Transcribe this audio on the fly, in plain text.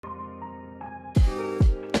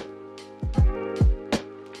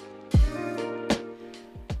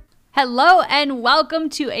Hello and welcome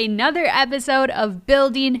to another episode of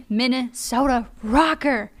Building Minnesota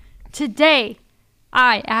Rocker. Today,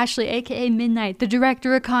 I, Ashley, aka Midnight, the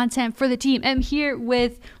director of content for the team, am here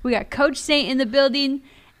with, we got Coach Saint in the building,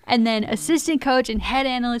 and then assistant coach and head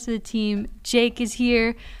analyst of the team, Jake, is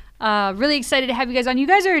here. Really excited to have you guys on. You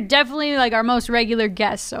guys are definitely like our most regular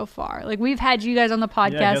guests so far. Like we've had you guys on the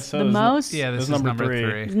podcast the most. Yeah, this is number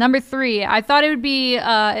three. Number 3. I thought it would be,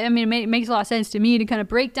 it makes a lot of sense to me to kind of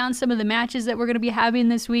break down some of the matches that we're going to be having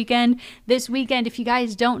this weekend. This weekend, if you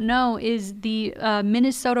guys don't know, is the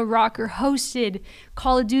Minnesota Rocker hosted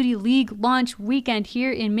Call of Duty League launch weekend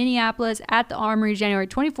here in Minneapolis at the Armory, January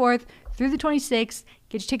 24th through the 26th.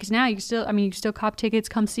 Get your tickets now. You can still cop tickets.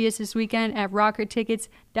 Come see us this weekend at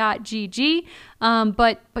rockertickets.gg.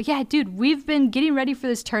 But yeah, dude, we've been getting ready for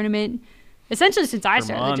this tournament essentially since I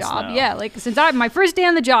started the job. Now. Yeah, like since my first day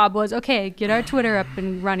on the job was, okay, get our Twitter up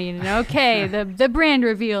and running, and okay, the brand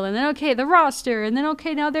reveal, and then okay, the roster, and then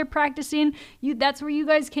okay, now they're practicing. That's where you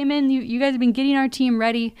guys came in. You guys have been getting our team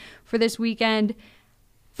ready for this weekend.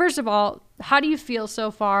 First of all, how do you feel so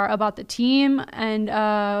far about the team, and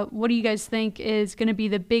what do you guys think is going to be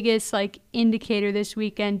the biggest indicator this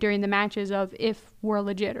weekend during the matches of if we're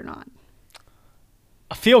legit or not?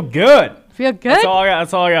 I feel good. Feel good? That's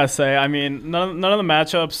all I gotta say. I mean, none of the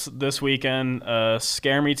matchups this weekend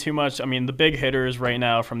scare me too much. I mean, the big hitters right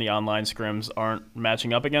now from the online scrims aren't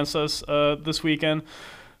matching up against us this weekend.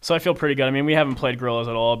 So I feel pretty good. I mean, we haven't played Gorillas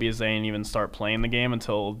at all because they didn't even start playing the game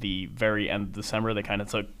until the very end of December. They kind of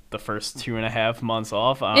took the first 2.5 months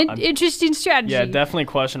off. Interesting strategy. Yeah, definitely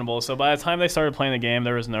questionable. So by the time they started playing the game,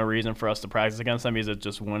 there was no reason for us to practice against them because it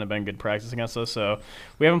just wouldn't have been good practice against us. So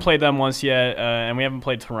we haven't played them once yet, and we haven't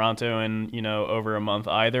played Toronto in over a month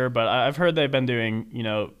either. But I've heard they've been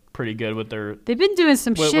doing pretty good with their. They've been doing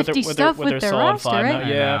some shifty stuff with their roster, right?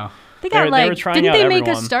 Yeah. They got they were trying didn't out they make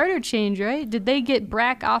everyone. a starter change, right? Did they get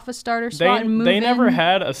Brack off a starter spot and move They in? never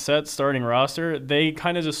had a set starting roster. They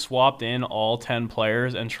kind of just swapped in all 10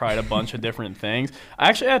 players and tried a bunch of different things.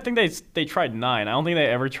 Actually, I think they tried 9. I don't think they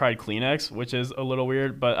ever tried Kleenex, which is a little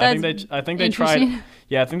weird, but I think they tried.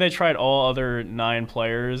 Yeah, I think they tried all other 9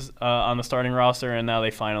 players on the starting roster, and now they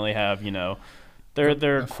finally have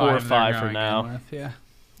they're 4 or 5 for now.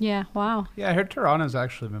 Yeah. Wow. Yeah, I heard Toronto's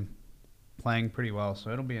actually been playing pretty well, so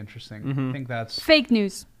it'll be interesting. Mm-hmm. I think that's fake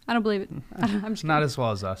news. I don't believe it. I'm just not as well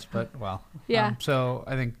as us, but well. Yeah. So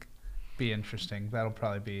I think be interesting. That'll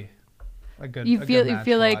probably be a good. You feel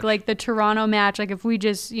to like the Toronto match. Like if we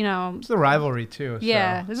just it's the rivalry too.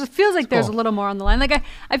 Yeah, so it feels like there's cool. a little more on the line. Like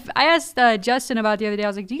I asked Justin about the other day. I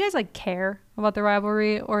was like, do you guys care about the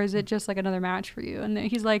rivalry, or is it just like another match for you? And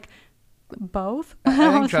he's like, both.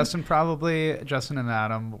 I think Justin and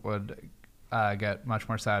Adam would get much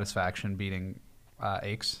more satisfaction beating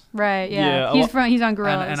Aches. Right, yeah. He's on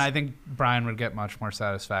Gorillas. And I think Brian would get much more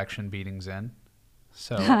satisfaction beating Zen.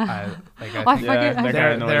 So I think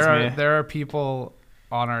there are people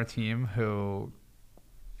on our team who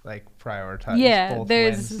prioritize both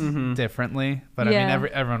wins differently. But I mean,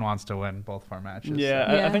 everyone wants to win both of our matches.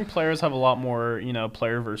 Yeah, I think players have a lot more,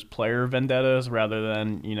 player versus player vendettas rather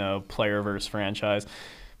than, player versus franchise.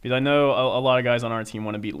 Because I know a lot of guys on our team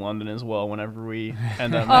want to beat London as well whenever we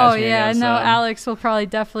end up matching against I know them. Alex will probably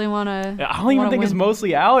definitely want to. Yeah, I don't even think it's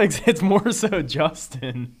mostly Alex. It's more so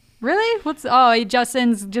Justin. Really?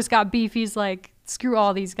 Justin's just got beef. He's like, screw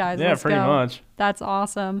all these guys. Yeah, Let's pretty go. much. That's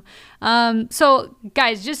awesome. So,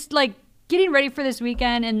 guys, just getting ready for this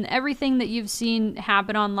weekend and everything that you've seen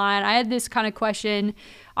happen online, I had this kind of question.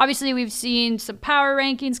 Obviously, we've seen some power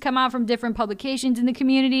rankings come out from different publications in the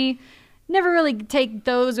community. Never really take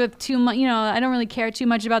those with too much, I don't really care too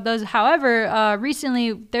much about those. However,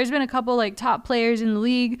 recently there's been a couple top players in the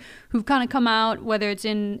league who've kind of come out, whether it's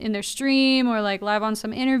in their stream or live on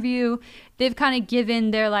some interview. They've kind of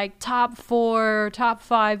given their top 4, top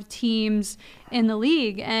 5 teams in the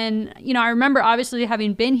league. And, I remember obviously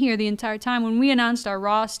having been here the entire time when we announced our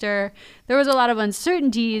roster, there was a lot of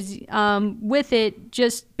uncertainties with it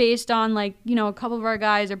just based on a couple of our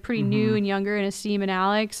guys are pretty new and younger in Asim and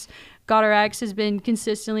Alex. Goddard X has been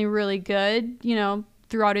consistently really good,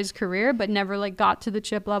 throughout his career, but never got to the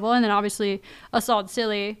chip level. And then obviously Assault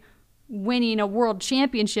Silly winning a world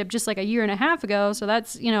championship just a year and a half ago. So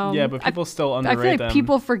that's, Yeah, but people still underrate them. I feel like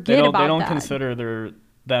people forget about that. They don't consider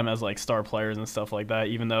them as star players and stuff like that,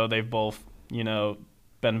 even though they've both,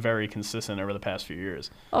 been very consistent over the past few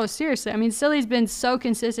years. Oh, seriously. I mean, Silly's been so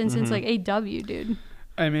consistent since AW, dude.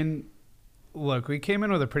 I mean, look, we came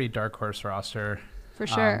in with a pretty dark horse roster. For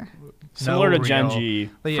sure. Similar to Gen G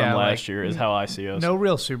from last year is how I see us. No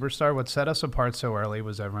real superstar. What set us apart so early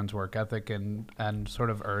was everyone's work ethic and sort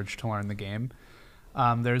of urge to learn the game.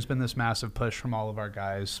 there's been this massive push from all of our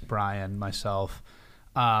guys, Brian, myself.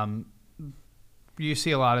 You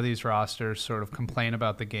see a lot of these rosters sort of complain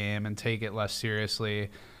about the game and take it less seriously.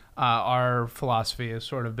 Our philosophy has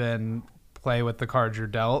sort of been play with the cards you're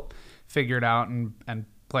dealt, figure it out, and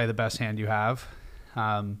play the best hand you have.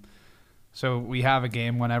 So we have a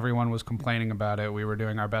game when everyone was complaining about it. We were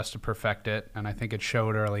doing our best to perfect it, and I think it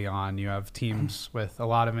showed early on. You have teams with a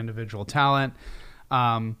lot of individual talent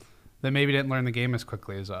that maybe didn't learn the game as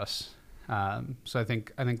quickly as us. So I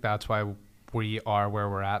think that's why we are where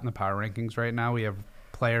we're at in the power rankings right now. We have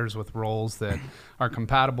players with roles that are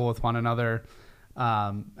compatible with one another,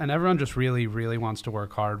 and everyone just really, really wants to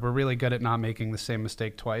work hard. We're really good at not making the same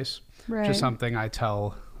mistake twice, which is something I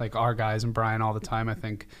tell like our guys and Brian all the time. I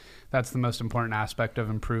think that's the most important aspect of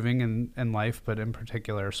improving in life, but in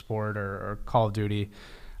particular sport or Call of Duty.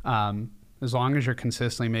 As long as you're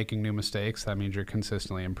consistently making new mistakes, that means you're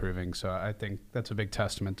consistently improving. So I think that's a big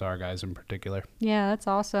testament to our guys in particular. Yeah, that's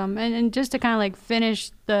awesome. And just to kind of like finish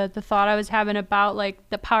the thought I was having about like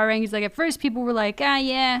the power rankings, like at first people were like,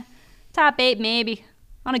 yeah, top 8 maybe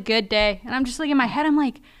on a good day. And I'm just like in my head, I'm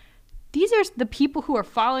like, these are the people who are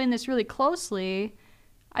following this really closely.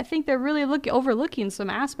 I think they're really overlooking some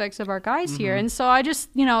aspects of our guys here. And so I just,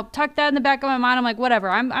 tuck that in the back of my mind. I'm like, whatever.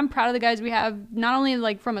 I'm proud of the guys we have, not only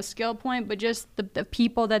like from a skill point, but just the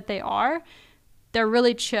people that they are. They're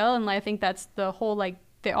really chill. And I think that's the whole, like,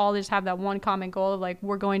 they all just have that one common goal of like,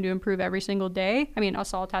 we're going to improve every single day. I mean,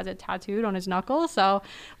 Assault has it tattooed on his knuckle. So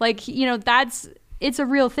like, it's a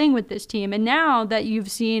real thing with this team. And now that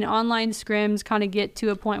you've seen online scrims kind of get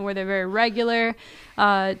to a point where they're very regular,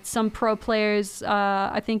 some pro players,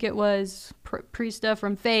 I think it was Priesta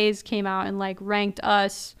from FaZe came out and like ranked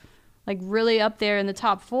us like really up there in the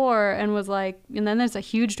top 4 and was like, and then there's a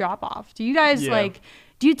huge drop off. Do you guys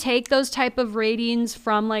do you take those type of ratings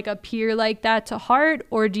from like a peer like that to heart,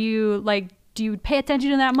 or do you pay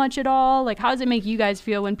attention to that much at all? Like, how does it make you guys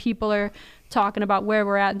feel when people are talking about where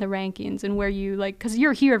we're at in the rankings and where you like, because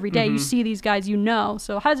you're here every day, you see these guys,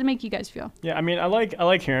 so how does it make you guys feel? Yeah, I mean, I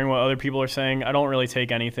like hearing what other people are saying. I don't really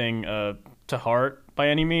take anything to heart by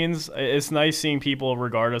any means. It's nice seeing people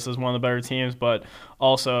regard us as one of the better teams, but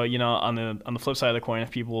also, on the flip side of the coin,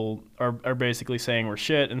 if people are basically saying we're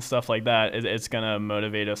shit and stuff like that, it's gonna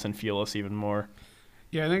motivate us and fuel us even more.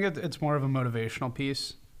 Yeah, I think it's more of a motivational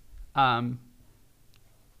piece.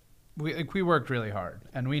 We worked really hard,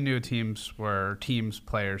 and we knew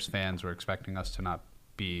players, fans were expecting us to not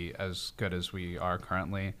be as good as we are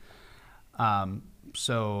currently.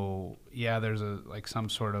 So yeah, there's some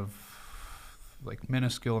sort of like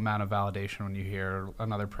minuscule amount of validation when you hear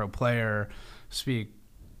another pro player speak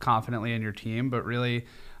confidently in your team, but really,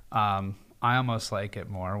 I almost like it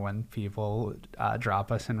more when people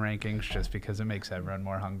drop us in rankings, just because it makes everyone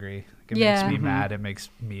more hungry. It makes me mad. It makes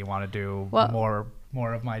me want to do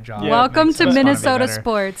more of my job. Yeah, welcome to Minnesota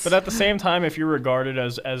sports. But at the same time, if you're regarded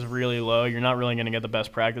as really low, you're not really going to get the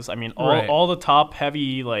best practice. I mean, all the top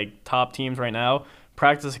teams right now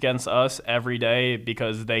practice against us every day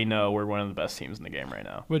because they know we're one of the best teams in the game right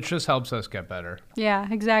now. Which just helps us get better. Yeah,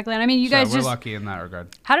 exactly. And I mean, we're lucky in that regard.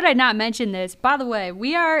 How did I not mention this? By the way,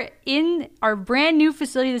 we are in our brand new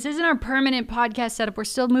facility. This isn't our permanent podcast setup. We're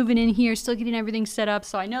still moving in here, still getting everything set up.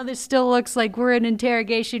 So I know this still looks like we're in an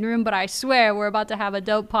interrogation room, but I swear we're about to have a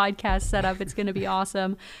dope podcast set up. It's going to be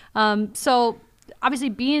awesome. So obviously,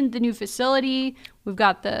 being the new facility, we've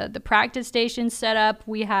got the practice station set up.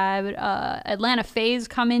 We had Atlanta FaZe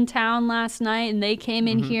come in town last night, and they came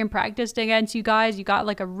in here and practiced against you guys. You got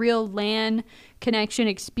like a real LAN connection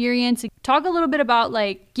experience. Talk a little bit about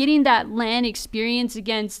like getting that LAN experience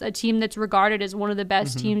against a team that's regarded as one of the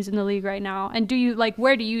best teams in the league right now. And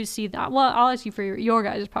where do you see that? Well, I'll ask you for your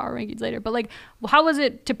guys' power rankings later, but like, how was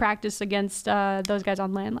it to practice against those guys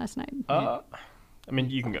on LAN last night? I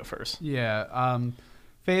mean, you can go first. Yeah.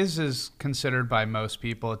 FaZe is considered by most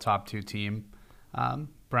people a top 2 team.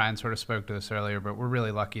 Brian sort of spoke to this earlier, but we're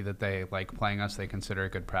really lucky that they like playing us. They consider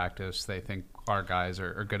it good practice. They think our guys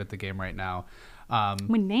are good at the game right now.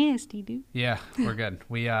 We're nasty, dude. Yeah, we're good.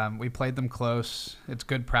 We played them close. It's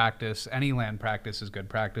good practice. Any LAN practice is good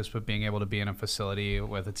practice, but being able to be in a facility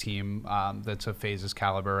with a team that's of FaZe's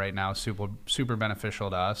caliber right now, super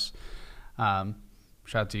beneficial to us.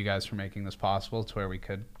 Shout out to you guys for making this possible to where we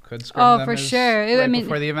could scrim them for sure.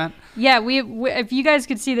 Before the event. Yeah, we if you guys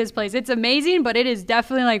could see this place, it's amazing, but it is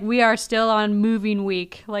definitely like we are still on moving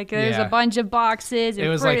week. Like there's a bunch of boxes. It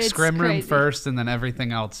was like scrim room first and then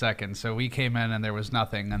everything else second. So we came in and there was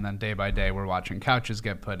nothing, and then day by day we're watching couches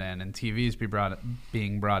get put in and TVs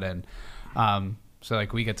being brought in. So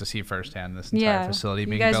like we get to see firsthand this entire facility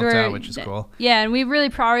being guys built out, which is cool. Yeah, and we really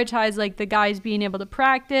prioritize like the guys being able to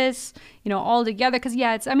practice, you know, all together. Because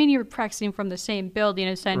you're practicing from the same building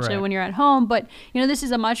essentially when you're at home, but you know, this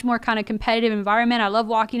is a much more kind of competitive environment. I love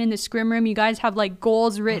walking in the scrim room. You guys have like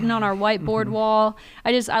goals written on our whiteboard wall.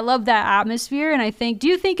 I love that atmosphere, and do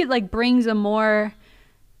you think it like brings a more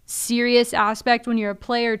serious aspect when you're a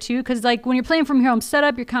player too? Because like when you're playing from your home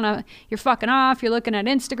setup, you're fucking off, you're looking at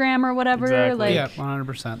Instagram or whatever. Exactly. Like, yeah,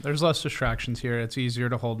 100%. There's less distractions here. It's easier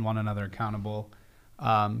to hold one another accountable.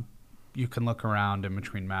 You can look around in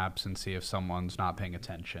between maps and see if someone's not paying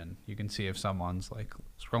attention. You can see if someone's like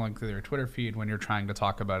scrolling through their Twitter feed when you're trying to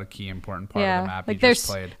talk about a key important part of the map like you just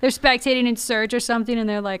played. They're spectating in Surge or something, and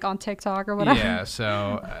they're like on TikTok or whatever. Yeah,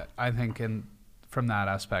 so I think from that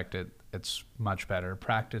aspect, it's much better.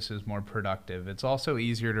 Practice is more productive. It's also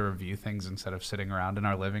easier to review things instead of sitting around in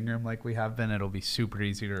our living room like we have been. It'll be super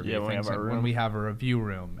easy to review things when we have a review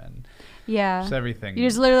room and just everything. You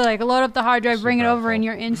just literally like load up the hard drive, bring it over, and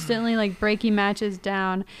you're instantly like breaking matches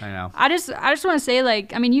down. I know. I just want to say,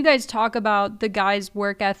 like, I mean, you guys talk about the guys'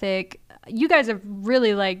 work ethic. You guys have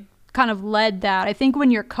really like kind of led that. I think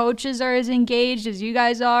when your coaches are as engaged as you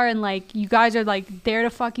guys are, and like you guys are like there to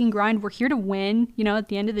fucking grind, we're here to win, you know, at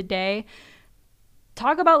the end of the day.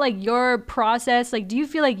 Talk about like your process. Like, do you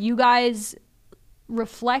feel like you guys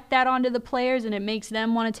reflect that onto the players and it makes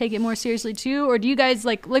them want to take it more seriously too? Or do you guys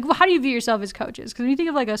like how do you view yourself as coaches? Because when you think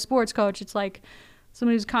of like a sports coach, it's like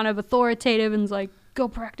somebody who's kind of authoritative and is like, go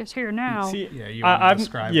practice here now. See,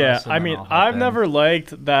 I've never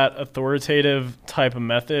liked that authoritative type of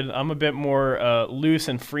method. I'm a bit more loose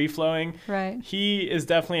and free flowing. Right. He is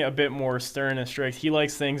definitely a bit more stern and strict. He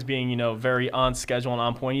likes things being, you know, very on schedule and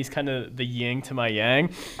on point. He's kind of the yin to my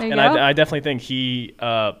yang. And I definitely think he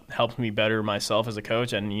helps me better myself as a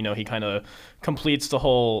coach. And, you know, he kind of completes the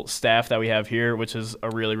whole staff that we have here, which is a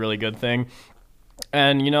really, really good thing.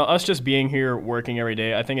 And, you know, us just being here working every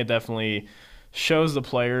day, I think it definitely shows the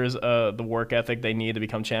players the work ethic they need to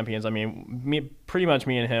become champions. I mean, pretty much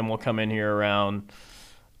me and him will come in here around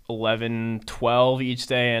 11, 12 each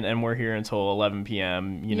day, and we're here until 11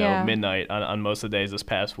 p.m., midnight on most of the days this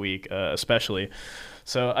past week, especially.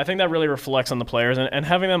 So I think that really reflects on the players, and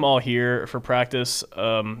having them all here for practice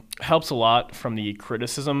helps a lot from the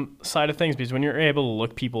criticism side of things, because when you're able to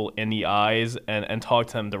look people in the eyes and talk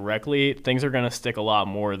to them directly, things are going to stick a lot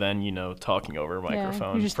more than, you know, talking over a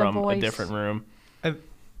microphone from a different room.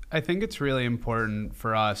 I think it's really important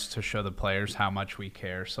for us to show the players how much we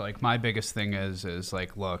care. So like my biggest thing is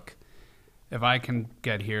like, look, if I can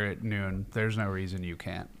get here at noon, there's no reason you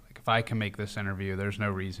can't. If I can make this interview, there's no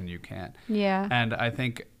reason you can't. Yeah. And I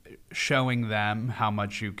think showing them how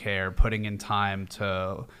much you care, putting in time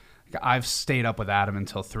to... I've stayed up with Adam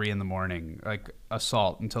until 3 a.m, like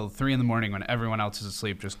assault, until 3 a.m. when everyone else is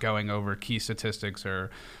asleep, just going over key statistics or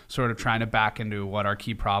sort of trying to back into what our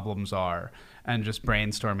key problems are and just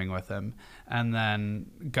brainstorming with him. And then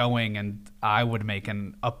going, and I would make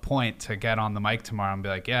a point to get on the mic tomorrow and be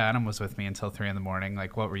like, yeah, Adam was with me until 3 a.m.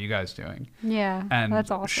 Like, what were you guys doing? Yeah, and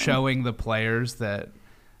that's awesome. Showing the players that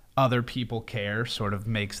other people care sort of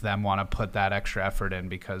makes them want to put that extra effort in,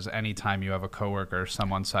 because anytime you have a coworker or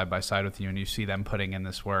someone side by side with you and you see them putting in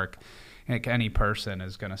this work, like any person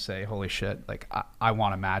is going to say, holy shit, like I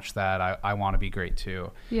want to match that. I want to be great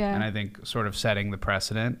too. Yeah. And I think sort of setting the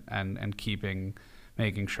precedent and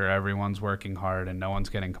making sure everyone's working hard and no one's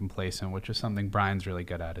getting complacent, which is something Brian's really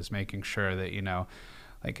good at, is making sure that, you know,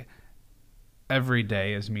 like every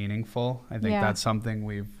day is meaningful. I think that's something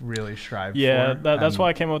we've really strived for. Yeah, that's why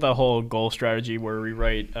I came up with that whole goal strategy where we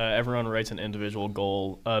write, everyone writes an individual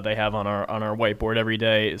goal they have on our whiteboard every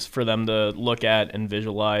day, is for them to look at and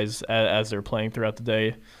visualize as they're playing throughout the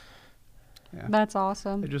day. Yeah. That's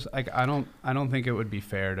awesome. I don't think it would be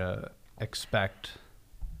fair to expect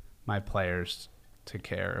my players to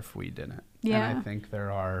care if we didn't. Yeah. And I think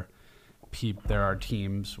there are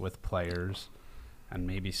teams with players and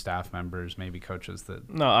maybe staff members, maybe coaches that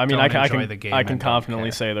I can confidently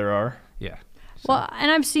say there are. Yeah. So. Well, and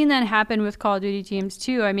I've seen that happen with Call of Duty teams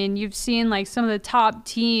too. I mean, you've seen like some of the top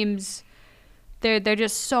teams, they're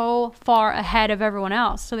just so far ahead of everyone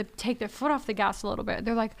else. So they take their foot off the gas a little bit.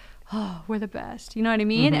 They're like, oh, we're the best. You know what I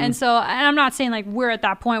mean? Mm-hmm. And I'm not saying like we're at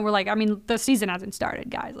that point where like, I mean, the season hasn't started,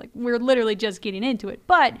 guys. Like we're literally just getting into it.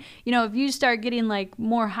 But, you know, if you start getting like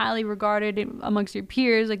more highly regarded amongst your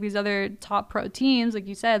peers, like these other top pro teams, like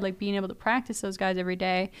you said, like being able to practice those guys every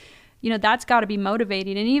day, you know, that's got to be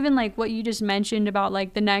motivating. And even like what you just mentioned about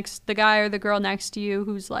like the guy or the girl next to you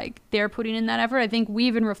who's like, they're putting in that effort. I think we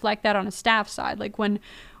even reflect that on a staff side. Like when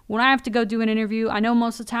when I have to go do an interview, I know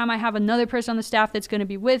most of the time I have another person on the staff that's going to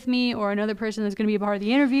be with me or another person that's going to be a part of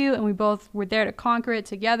the interview, and we both were there to conquer it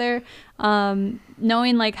together.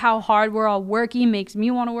 Knowing like how hard we're all working makes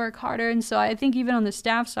me want to work harder, and so I think even on the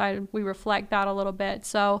staff side, we reflect that a little bit.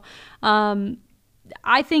 So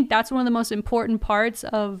I think that's one of the most important parts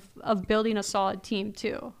of building a solid team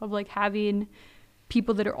too, of like having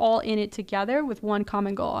people that are all in it together with one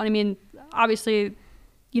common goal. And I mean, obviously,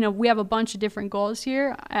 you know, we have a bunch of different goals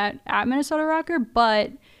here at Minnesota Rocker,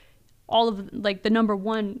 but all of like the number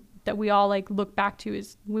one that we all like look back to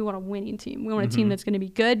is we want a winning team. We want a team that's going to be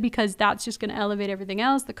good, because that's just going to elevate everything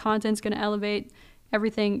else. The content's going to elevate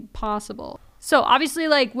everything possible. So obviously,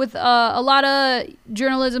 like with a lot of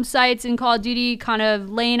journalism sites in Call of Duty kind of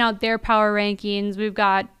laying out their power rankings, we've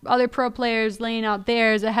got other pro players laying out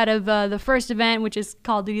theirs ahead of the first event, which is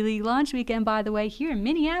Call of Duty League launch weekend, by the way, here in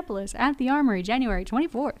Minneapolis at the Armory, January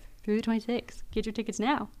 24th through the 26th. Get your tickets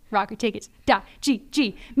now.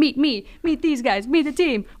 RockerTickets.gg. Meet me. Meet these guys. Meet the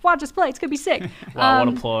team. Watch us play. It's going to be sick. Wow,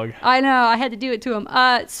 what a plug. I know. I had to do it to him.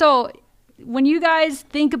 So when you guys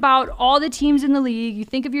think about all the teams in the league, you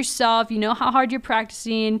think of yourself, you know how hard you're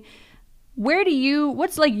practicing.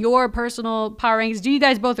 What's like your personal power rankings? Do you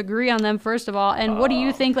guys both agree on them, first of all? And what do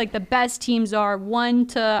you think like the best teams are? 1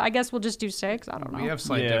 to, I guess we'll just do 6. I don't know. We have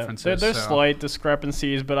slight differences. There's slight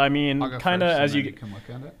discrepancies, but I mean, kind of as you can look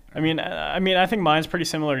at it. I mean, I think mine's pretty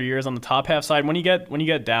similar to yours on the top half side. When you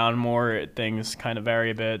get down more, things kind of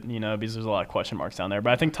vary a bit, you know, because there's a lot of question marks down there.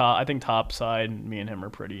 But I think top side, me and him are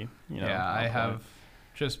pretty, you know. Yeah, I have,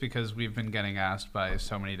 just because we've been getting asked by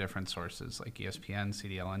so many different sources like ESPN,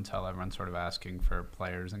 CDL Intel, everyone's sort of asking for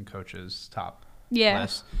players and coaches top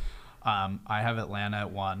list. I have Atlanta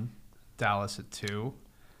at 1, Dallas at 2.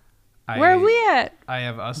 Where are we at? I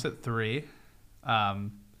have us at 3.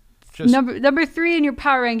 Just number 3 in your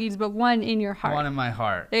power rankings, but 1 in your heart. 1 in my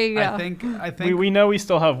heart. There you go. I think we know we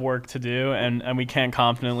still have work to do, and we can't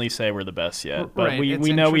confidently say we're the best yet. But right,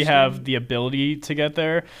 we know we have the ability to get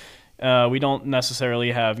there. We don't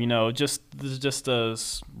necessarily have, you know, just a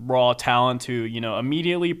raw talent to, you know,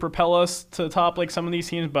 immediately propel us to the top like some of these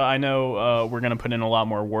teams. But I know we're going to put in a lot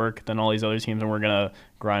more work than all these other teams, and we're going to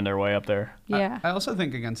grind our way up there. Yeah. I also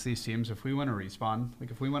think against these teams, if we win a respawn,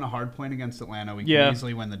 like if we win a hard point against Atlanta, we can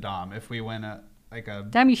easily win the Dom. If we win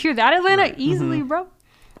damn, you hear that, Atlanta? Right. Easily, bro.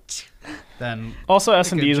 Then also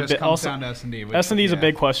S&D is a bit. S&D is a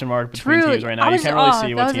big question mark between teams right now. You can't really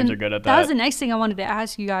see what teams are good at that. That was the next thing I wanted to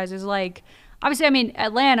ask you guys. Is like, obviously, I mean,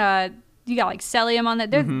 Atlanta. You got like Celium on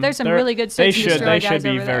that. There's some really good. They should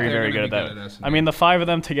be very good at that. I mean, the 5 of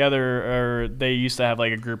them together, they used to have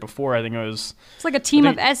like a group before. I think it's like a team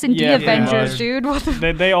of S&D Avengers, dude. What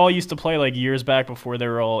the they all used to play like years back before they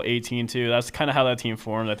were all 18 too. That's kind of how that team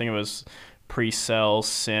formed. I think it was Pre-Cell,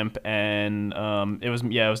 Simp, and it was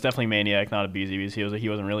definitely Maniac, not a BZ, because he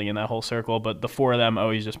wasn't really in that whole circle. But the 4 of them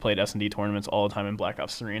always just played S&D tournaments all the time in Black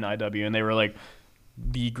Ops 3 and IW, and they were like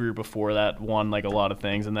the group before that won like a lot of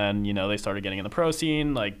things. And then, you know, they started getting in the pro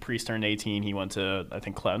scene. Like Priest turned 18, he went to I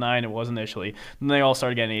think Cloud9 it was initially. Then they all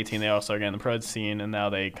started getting 18, they all started getting in the pro scene, and now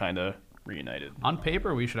they kind of reunited. On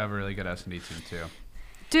paper, we should have a really good S&D team too.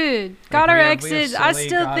 Dude, GodRx is, I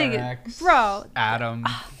still think, bro, Adam.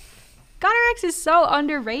 GodRx is so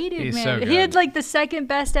underrated, He's man. so good. He had like the second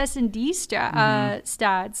best S&D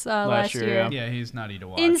stats last year. Yeah, he's nutty to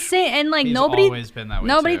watch. Insane, and like he's nobody always been that way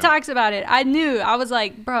nobody too. talks about it. I was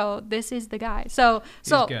like, bro, this is the guy. So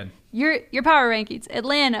good. Your power rankings: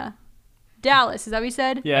 Atlanta, Dallas. Is that what you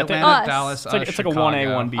said? Yeah, Atlanta, Dallas, it's like a Chicago. 1A,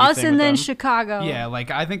 1B. Us thing and with then them. Chicago. Yeah,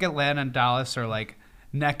 like I think Atlanta and Dallas are like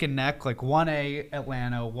neck and neck, like 1A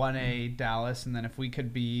Atlanta, 1A Dallas, and then if we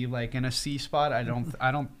could be like in a C spot,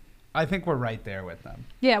 I think we're right there with them.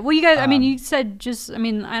 Yeah, well, you guys, I mean, you said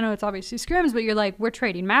I know it's obviously scrims, but you're like, we're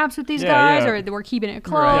trading maps with these guys, or we're keeping it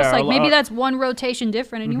close. Right. Yeah, like, maybe that's one rotation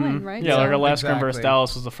different and you win, right? Yeah, so. like our last scrim versus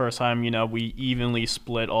Dallas was the first time, you know, we evenly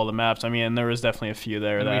split all the maps. I mean, there was definitely a few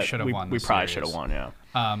there and that we should have won. We probably should have won, yeah.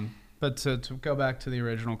 But to go back to the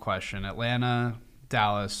original question, Atlanta,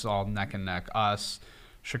 Dallas, all neck and neck. Us,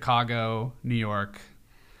 Chicago, New York.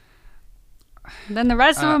 Then the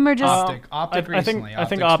rest of them are just Optic recently. I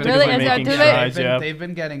think Optic's Optic been making strides. they've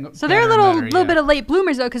been getting so they're a little bit of late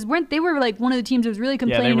bloomers though, because they were like one of the teams that was really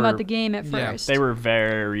complaining about the game at first. They were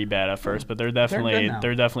very bad at first, but they're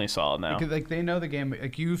definitely solid now. Like they know the game.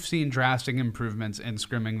 Like you've seen drastic improvements in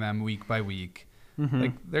scrimming them week by week.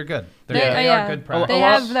 Like they're good. They are good product. They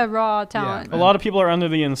have the raw talent. A lot of people are under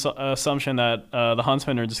the assumption that the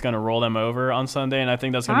Huntsmen are just going to roll them over on Sunday, and I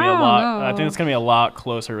think that's going to be a lot. I think it's going to be a lot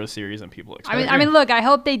closer of a series than people expect. I mean, look, I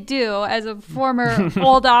hope they do. As a former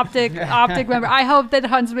old optic member, I hope that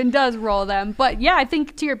Huntsman does roll them. But yeah, I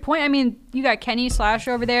think to your point, I mean, you got Kenny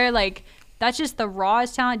Slasher over there. Like that's just the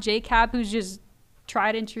rawest talent. J Cap, who's just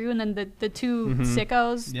tried and true, and then the two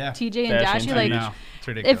sickos, TJ and Dashy. Like,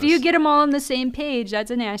 if you get them all on the same page,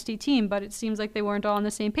 that's a nasty team. But it seems like they weren't all on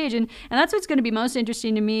the same page, and that's what's going to be most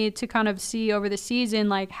interesting to me to kind of see over the season.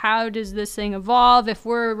 Like, how does this thing evolve? If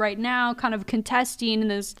we're right now kind of contesting in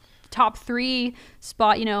this top 3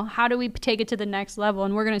 spot, you know, how do we take it to the next level?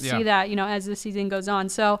 And we're going to see that, you know, as the season goes on.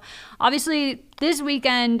 So obviously this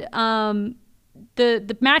weekend,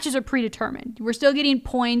 the matches are predetermined. We're still getting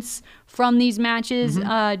points from these matches,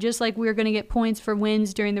 just like we're going to get points for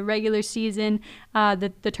wins during the regular season,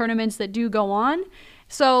 the tournaments that do go on.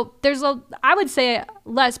 So there's I would say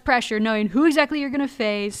less pressure knowing who exactly you're going to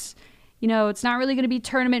face. You know, it's not really going to be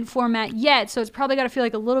tournament format yet, so it's probably got to feel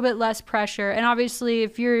like a little bit less pressure. And obviously,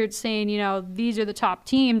 if you're saying, you know, these are the top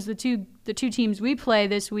teams, the two teams we play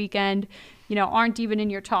this weekend, you know, aren't even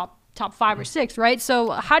in your top 5 or 6, right?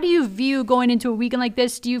 So how do you view going into a weekend like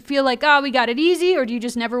this? Do you feel like, we got it easy, or do you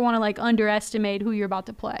just never want to like underestimate who you're about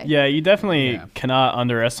to play? Yeah, you definitely cannot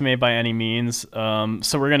underestimate by any means.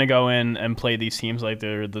 So we're gonna go in and play these teams like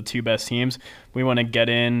they're the 2 best teams. We want to get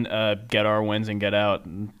in, get our wins, and get out.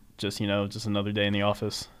 And just another day in the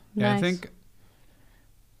office. Yeah, nice. I think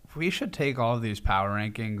we should take all of these power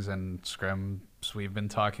rankings and scrims we've been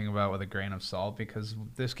talking about with a grain of salt, because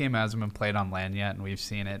this game hasn't been played on LAN yet, and we've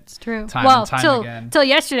seen it. It's true. Time and time again. Till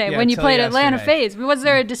yesterday when you played Atlanta FaZe. Was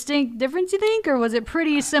there a distinct difference, you think, or was it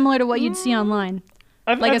pretty similar to what you'd see online?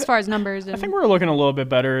 As far as numbers? I think we're looking a little bit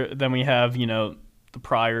better than we have, you know, the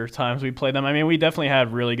prior times we played them. I mean, we definitely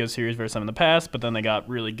had really good series versus them in the past, but then they got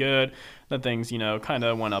really good. Then things, you know, kind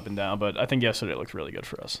of went up and down. But I think yesterday looked really good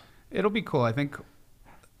for us. It'll be cool. I think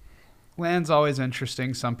LAN's always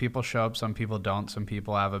interesting. Some people show up, some people don't. Some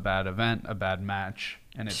people have a bad event, a bad match,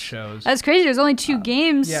 and it shows. That's crazy. There's only 2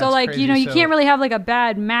 games, so like crazy. You know, you can't really have like a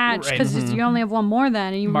bad match because you only have one more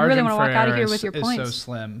then, and you really want to walk out of here with your points. Is so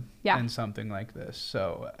slim in something like this.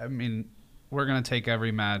 So I mean, we're gonna take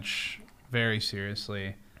every match very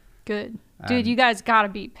seriously. Good. Dude, you guys got to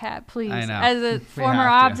beat Pat, please. I know. As a former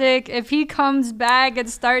optic, if he comes back and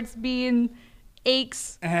starts being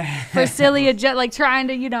aches for Cilia, like trying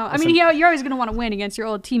to, you know, I mean, you're always going to want to win against your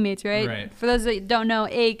old teammates, right? Right. For those that don't know,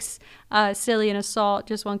 Aches, Cilia, and Assault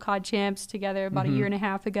just won COD champs together about a year and a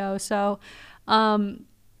half ago. So, kind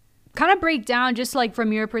of break down, just like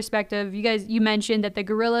from your perspective, you mentioned that the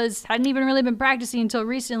Gorillas hadn't even really been practicing until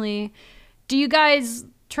recently. Do you guys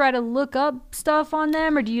try to look up stuff on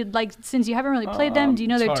them, or do you, like, since you haven't really played them, do you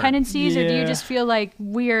know their tendencies, or do you just feel like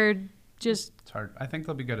weird? It's hard. I think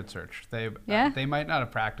they'll be good at search. They might not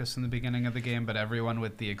have practiced in the beginning of the game, but everyone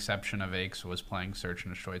with the exception of Aches was playing search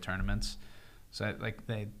and destroy tournaments. So like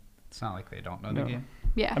it's not like they don't know the game.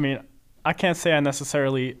 Yeah. I mean, I can't say I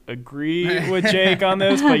necessarily agree with Jake on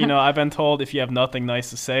this, but, you know, I've been told if you have nothing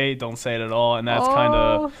nice to say, don't say it at all, and that's kind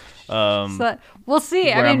of so we'll see.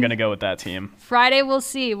 Where I'm going to go with that team. Friday, we'll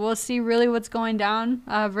see. We'll see really what's going down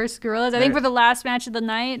versus Gorillas. I think for the last match of the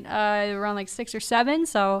night, around like 6 or 7.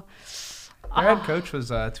 So their head coach was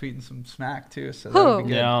tweeting some smack too. So who?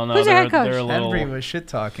 Yeah, I don't know. Who's their head coach? Embry was shit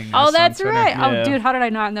talking. Oh, that's right. Yeah. Oh, dude, how did I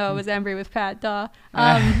not know it was Embry with Pat? Duh.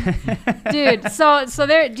 Dude, so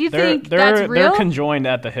there. Do you think that's real? They're conjoined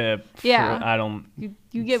at the hip. Yeah. I don't.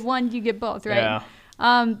 You get one, you get both, right?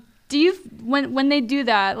 Yeah. Do you, when they do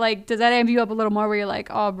that, like, does that amp you up a little more where you're like,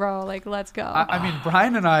 oh, bro, like, let's go? I mean,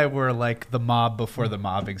 Brian and I were like the mob before the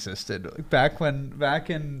mob existed. Back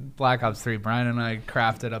in Black Ops 3, Brian and I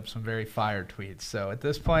crafted up some very fire tweets. So at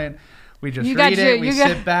this point, we just read it, we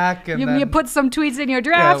sit back, and you put some tweets in your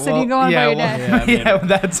drafts, and you go on by your day.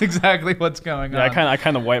 That's exactly what's going on. I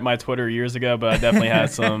kind of wiped my Twitter years ago, but I definitely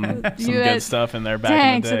had some good stuff in there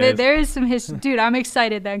back in the day. So there is some history. Dude, I'm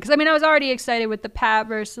excited then. Because, I mean, I was already excited with the Pat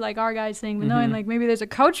versus, like, our guys thing, but knowing, like, maybe there's a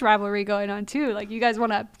coach rivalry going on, too. Like, you guys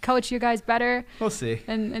want to coach your guys better. We'll see.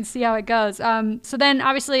 And see how it goes. So then,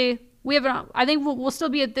 obviously, I think we'll still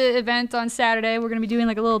be at the event on Saturday. We're going to be doing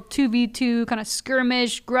like a little 2v2 kind of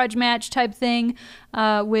skirmish, grudge match type thing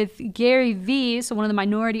with Gary V, so one of the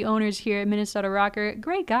minority owners here at Minnesota Rocker.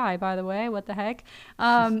 Great guy, by the way. What the heck?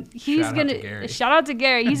 Shout out to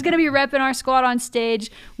Gary. He's going to be repping our squad on stage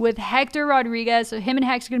with Hector Rodriguez. So him and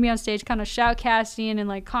Hex are going to be on stage kind of shoutcasting and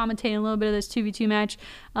like commentating a little bit of this 2v2 match.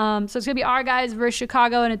 So it's going to be our guys versus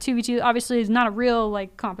Chicago in a 2v2. Obviously, it's not a real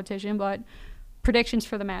like competition, but predictions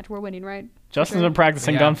for the match. We're winning, right? Justin's been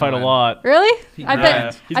practicing gunfight a lot. Really? He's I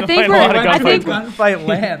been think playing a lot of I think gunfight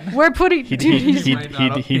land. we're putting.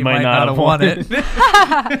 He might not have won it.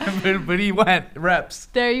 but he went reps.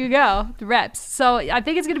 There you go, the reps. So I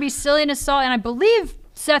think it's going to be Cillian Assault, and I believe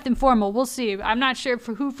Seth Informal. We'll see. I'm not sure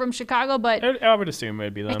for who from Chicago, but I would assume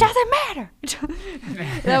it'd be them. it doesn't matter.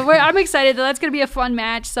 I'm excited though. That's going to be a fun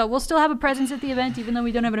match. So we'll still have a presence at the event, even though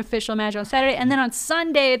we don't have an official match on Saturday. And then on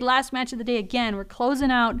Sunday, the last match of the day, again, we're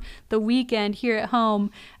closing out the weekend here at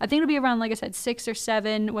home. I think it'll be around, like I said, 6 or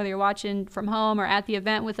 7, whether you're watching from home or at the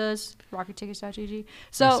event with us. RockerTickets.gg.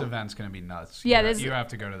 So this event's going to be nuts. Yeah, you have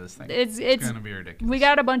to go to this thing. It's going to be ridiculous. We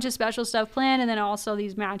got a bunch of special stuff planned, and then also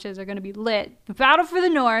these matches are going to be lit. The Battle for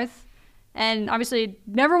the North, and obviously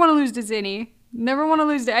never want to lose to Zinni. Never want to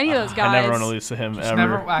lose to any of those guys. I never want to lose to him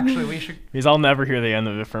ever. Actually, we should. Because I'll never hear the end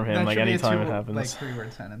of it from him. Like anytime it happens. Like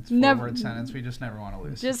 3-word sentence, 4-word sentence. We just never want to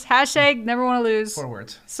lose. Just hashtag never want to lose. 4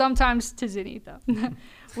 words. Sometimes to Zinni though.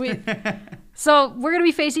 So we're gonna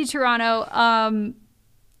be facing Toronto.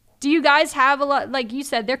 Do you guys have a lot? Like you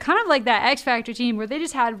said, they're kind of like that X Factor team where they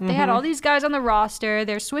just had they had all these guys on the roster.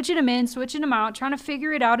 They're switching them in, switching them out, trying to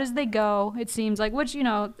figure it out as they go. It seems like, which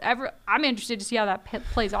I'm interested to see how that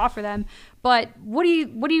plays off for them. But what do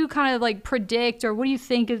you kind of like predict, or what do you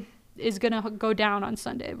think is gonna go down on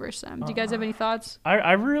Sunday versus them? Do you guys have any thoughts?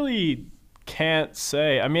 I really can't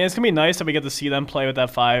say. I mean, it's gonna be nice that we get to see them play with that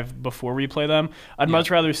 5 before we play them. I'd much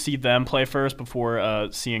rather see them play first before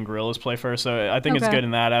seeing Gorillas play first. So I think it's good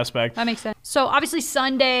in that aspect. That makes sense. So obviously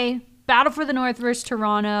Sunday, Battle for the North versus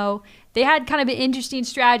Toronto. They had kind of an interesting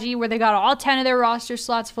strategy where they got all 10 of their roster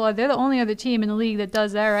slots full. They're the only other team in the league that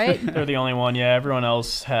does that, right? They're the only one. Yeah, everyone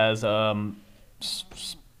else has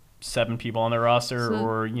 7 people on their roster,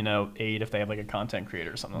 or 8 if they have like a content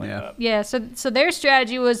creator or something like that. Yeah. So their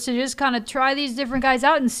strategy was to just kind of try these different guys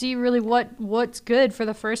out and see really what's good for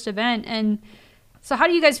the first event. And so how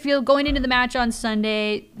do you guys feel going into the match on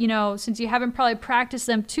Sunday? Since you haven't probably practiced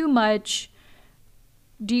them too much,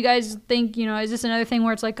 do you guys think is this another thing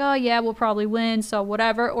where it's like, oh yeah, we'll probably win, so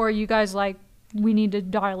whatever, or are you guys like, we need to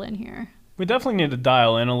dial in here? We definitely need to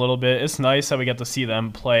dial in a little bit. It's nice that we get to see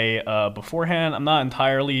them play beforehand. I'm not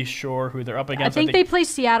entirely sure who they're up against. I think they play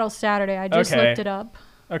Seattle Saturday. I just looked it up.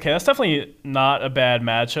 Okay, that's definitely not a bad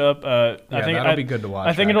matchup. I think that'll be good to watch.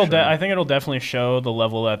 I think it'll definitely show the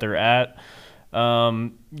level that they're at.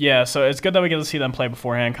 So it's good that we get to see them play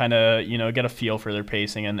beforehand, kind of get a feel for their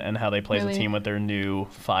pacing and how they play as a team with their new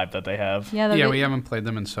 5 that they have. Yeah, we haven't played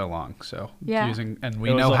them in so long, so we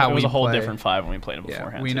know how we play. It was a whole different 5 when we played them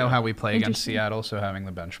beforehand. We know how we play against Seattle, so having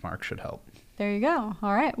the benchmark should help. There you go.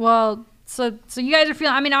 All right. Well, so you guys are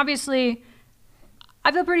feeling. I mean, obviously,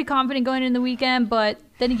 I feel pretty confident going into the weekend, but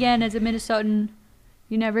then again, as a Minnesotan,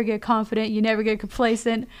 you never get confident. You never get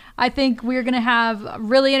complacent. I think we're going to have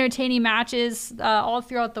really entertaining matches all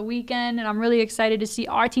throughout the weekend, and I'm really excited to see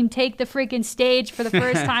our team take the freaking stage for the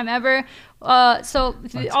first time ever.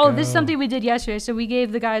 This is something we did yesterday. So we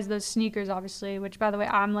gave the guys those sneakers, obviously, which, by the way,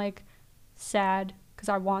 I'm, like, sad because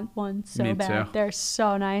I want one so bad. Too. They're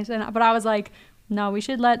so nice. But I was like, no, we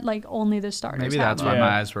should let only the starters. Maybe that's why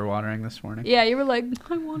my eyes were watering this morning. Yeah, you were like,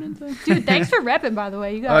 I wanted them. Dude, thanks for repping, by the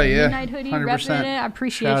way. You got a Midnight hoodie, 100%. Repping it. I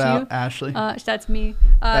appreciate Shout you. out, Ashley. That's me.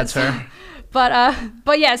 That's her.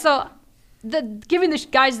 But yeah, so giving the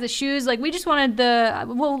guys the shoes, like, we just wanted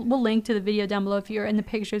we'll link to the video down below if you're in the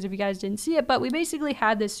pictures if you guys didn't see it, but we basically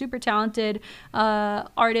had this super talented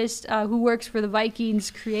artist who works for the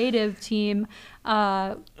Vikings creative team.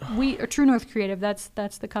 True North Creative,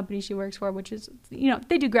 that's the company she works for, which is,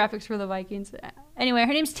 they do graphics for the Vikings. Anyway,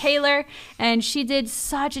 her name's Taylor, and she did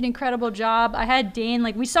such an incredible job. I had Dane,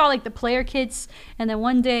 we saw the player kits, and then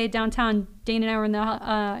one day downtown, Dane and I were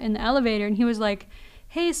in the elevator, and he was like,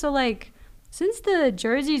 hey, so since the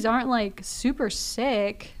jerseys aren't super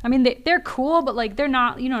sick, I mean they're cool, but they're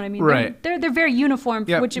not, you know what I mean? Right. They're very uniform,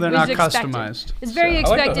 which they're is not expected. Customized. It's very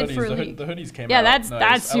expected the for hoodies. The hoodies came out. Yeah, that's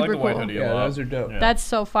nice. super I like the white cool. hoodie a lot. Those are dope. Yeah. That's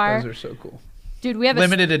so fire. Those are so cool. Dude, we have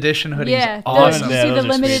limited edition hoodies. Yeah, awesome. Did you see the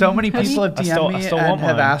limited so many hoodie? people have DM'd me and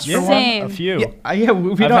have asked for one. Same. A few. Yeah,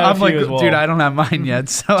 we don't. I'm like, dude, I don't have mine yet,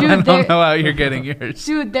 so I don't know how you're getting yours.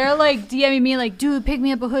 Dude, they're DMing me dude, pick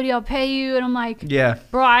me up a hoodie, I'll pay you, and I'm like, yeah,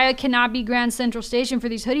 bro, I cannot be Grand Central Station for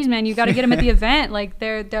these hoodies, man. You got to get them at the event.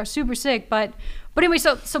 They're super sick, but anyway,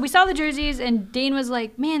 so we saw the jerseys, and Dane was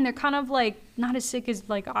like, man, they're kind of not as sick as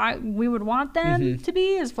we would want them to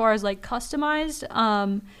be as far as customized.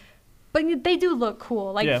 But they do look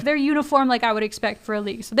cool. Like, Yeah. their uniform, like I would expect for a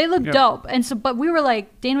league. So they look dope. And so, but we were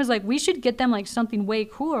like, Dane was like, we should get them like something way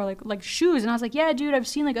cooler, like shoes. And I was like, yeah, dude, I've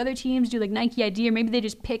seen like other teams do like Nike ID, or maybe they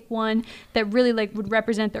just pick one that really like would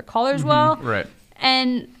represent their colors well. Right.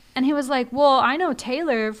 And he was like, well, I know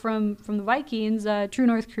Taylor from the Vikings, True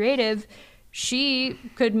North Creative. She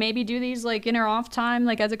could maybe do these like in her off time,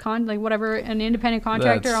 like as a whatever, an independent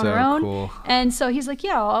contractor That's on her so own. cool. And so he's like,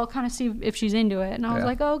 yeah, I'll kind of see if she's into it. And I was Yeah.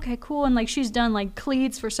 like, oh, okay, cool. And like she's done like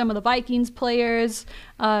cleats for some of the Vikings players.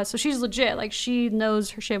 So she's legit. Like she knows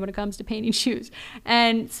her shit when it comes to painting shoes.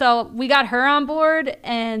 And so we got her on board,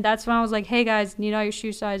 and that's when I was like, hey guys, need all your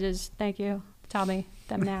shoe sizes. Thank you. Tell me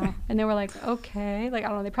them now. And they were like, okay. Like I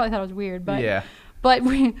don't know. They probably thought it was weird, but Yeah. But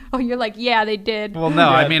you're like, yeah, they did. Well, no,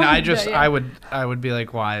 I mean, Yeah. I would be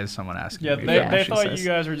like, why is someone asking Yeah, me? they for thought shoe size? you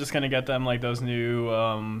guys were just gonna get them like those new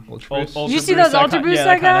Boost? Did you see those Ultra Boosts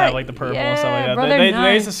Yeah, I that kind of got? have like the purple and stuff Yeah, like that. bro, They they're just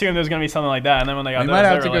nice. assumed there was gonna be something like that, and then when they got We those, might they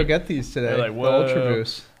have were to go like, get these today. they're like, the Ultra whoa.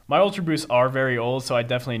 Boost. My Ultra Boosts are very old, so I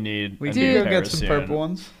definitely need. We a can new go pair get some soon. purple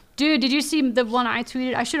ones. Dude, did you see the one I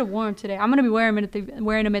tweeted? I should have worn them today. I'm gonna be wearing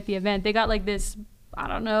them at the event. They got like this, I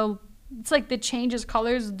don't know. It's like the changes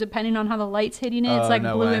colors depending on how the light's hitting it. It's like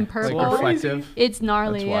no blue way. and Like purple. reflective. It's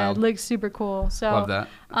gnarly. That's Yeah, wild. it looks super cool. So Love that.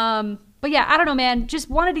 But yeah, I don't know, man. Just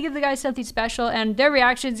wanted to give the guys something special, and their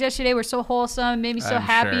reactions yesterday were so wholesome, made me so I'm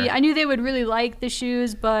happy. sure. I knew they would really like the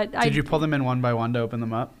shoes, but Did you pull them in one by one to open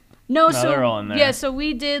them up? No, No, so they're all in there. yeah, so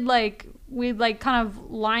we kind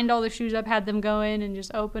of lined all the shoes up, had them go in, and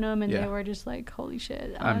just open them, and Yeah. they were just like, holy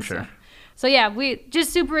shit. I'm sure. So yeah, we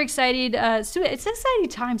just super excited. It's exciting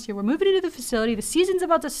times here. We're moving into the facility. The season's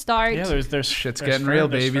about to start. Yeah, there's Shit's there's getting real,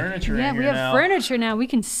 there's baby. Furniture Yeah, in we here have now. furniture now. We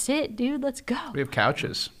can sit, dude. Let's go. We have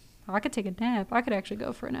couches. I could take a nap. I could actually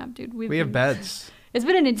go for a nap, dude. We have beds. It's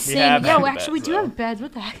been an insane. have Yo, beds, actually, we do though. have beds.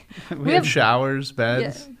 What the heck? We have showers,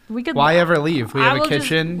 beds. Yeah, we could. Why ever leave? We I have a will just-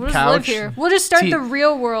 kitchen, we'll just live couch, here. We'll just start T- the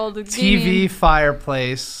real world. of TV, gaming.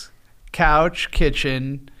 fireplace, couch,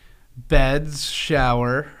 kitchen, beds,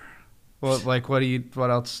 shower. Well, like what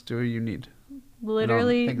else do you need?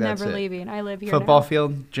 Literally think that's never it. leaving. I live here. Football now.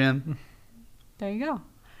 field, gym, There you go.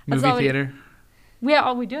 That's movie all we- theater. We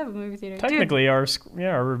do have a movie theater. Technically, our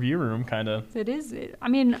review room kind of. Dude, it is. I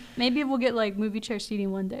mean, maybe we'll get like movie chair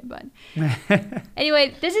seating one day, but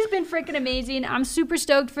anyway, this has been freaking amazing. I'm super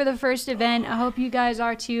stoked for the first event. I hope you guys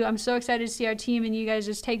are too. I'm so excited to see our team and you guys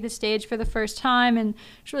just take the stage for the first time and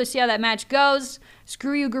just really see how that match goes.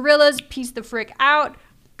 Screw you, Gorillas. Peace the frick out.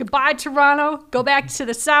 Goodbye, Toronto. Go back to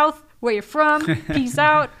the South, where you're from. Peace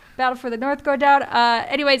out. Battle for the North go down.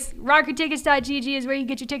 Anyways, rockyourtickets.gg is where you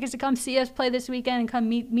get your tickets to come see us play this weekend and come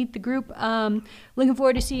meet the group. Looking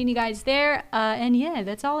forward to seeing you guys there. And yeah,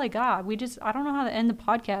 that's all I got. I don't know how to end the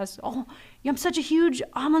podcast. Oh, I'm such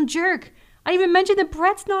a jerk. I even mentioned that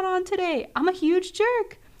Brett's not on today. I'm a huge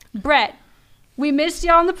jerk. Brett, we missed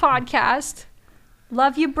you on the podcast.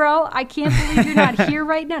 Love you, bro. I can't believe you're not here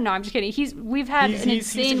right now. No, I'm just kidding. We've had an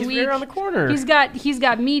insane he's week. right around the corner. He's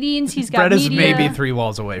got meetings. He's got Brett is media. maybe 3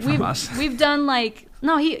 walls away from us. We've done like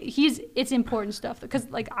it's important stuff because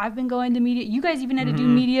like I've been going to media. You guys even had to do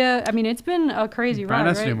media. I mean, it's been a crazy Brian run.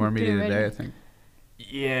 has right? to do more media Getting ready. today, I think.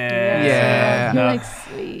 Yeah. You're No, like,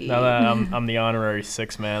 sweet. now that I'm the honorary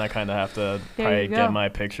 6th man, I kind of have to There probably you go. get my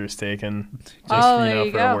pictures taken, just there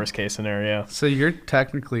you for go. a worst case scenario. So you're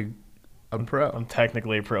technically a pro. I'm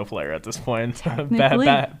technically a pro player at this point. Technically.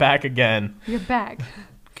 back again. You're back.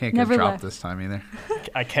 Can't Never get dropped left. this time either.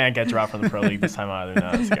 I can't get dropped from the pro league this time either.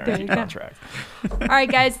 No, it's a There you guaranteed go. contract. All right,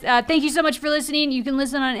 guys. Thank you so much for listening. You can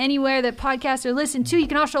listen on anywhere that podcasts are listened to. You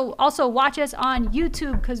can also watch us on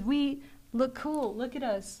YouTube because we look cool. Look at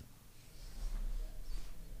us.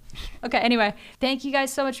 Okay, anyway. Thank you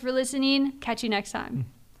guys so much for listening. Catch you next time.